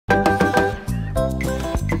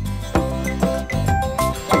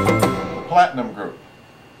platinum group.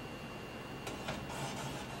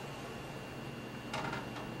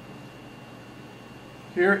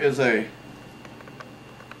 Here is a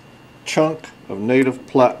chunk of native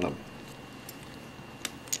platinum.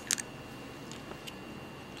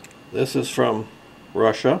 This is from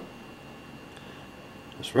Russia.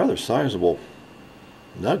 It's a rather sizable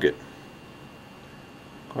nugget.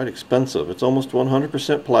 Quite expensive. It's almost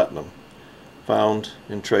 100% platinum, found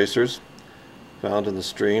in tracers, found in the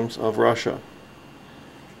streams of Russia.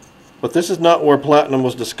 But this is not where platinum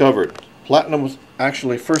was discovered. Platinum was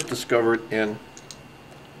actually first discovered in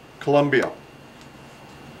Colombia,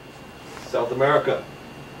 South America.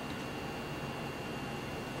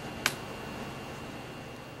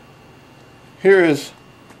 Here is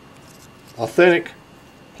authentic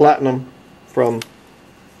platinum from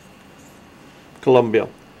Colombia.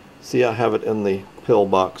 See, I have it in the pill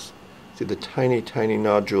box. See the tiny, tiny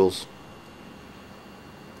nodules.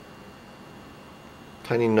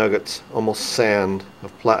 Tiny nuggets, almost sand,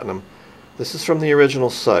 of platinum. This is from the original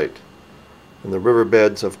site in the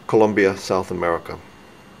riverbeds of Colombia, South America.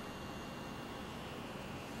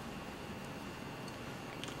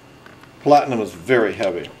 Platinum is very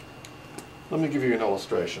heavy. Let me give you an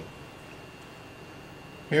illustration.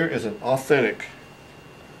 Here is an authentic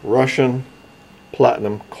Russian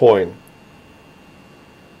platinum coin.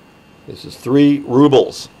 This is 3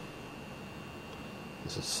 rubles.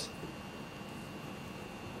 This is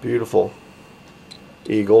beautiful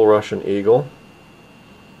eagle, Russian eagle.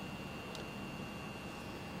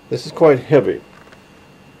 This is quite heavy.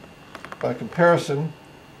 By comparison,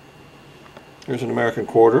 here's an American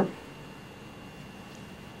quarter.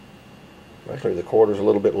 Actually, the quarter is a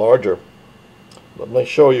little bit larger. But let me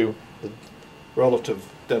show you the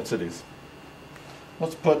relative densities.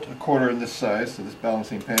 Let's put a quarter in this size, so this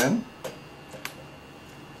balancing pan.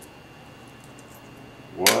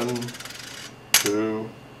 1, 2,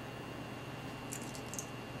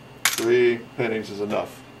 3 pennies is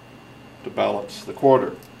enough to balance the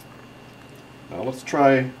quarter. Now let's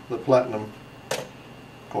try the platinum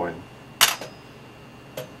coin.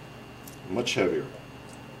 Much heavier.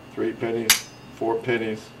 3 pennies, 4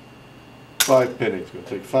 pennies, 5 pennies. We'll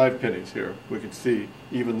take 5 pennies here. We can see,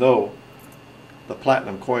 even though the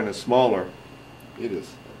platinum coin is smaller, it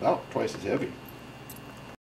is about twice as heavy.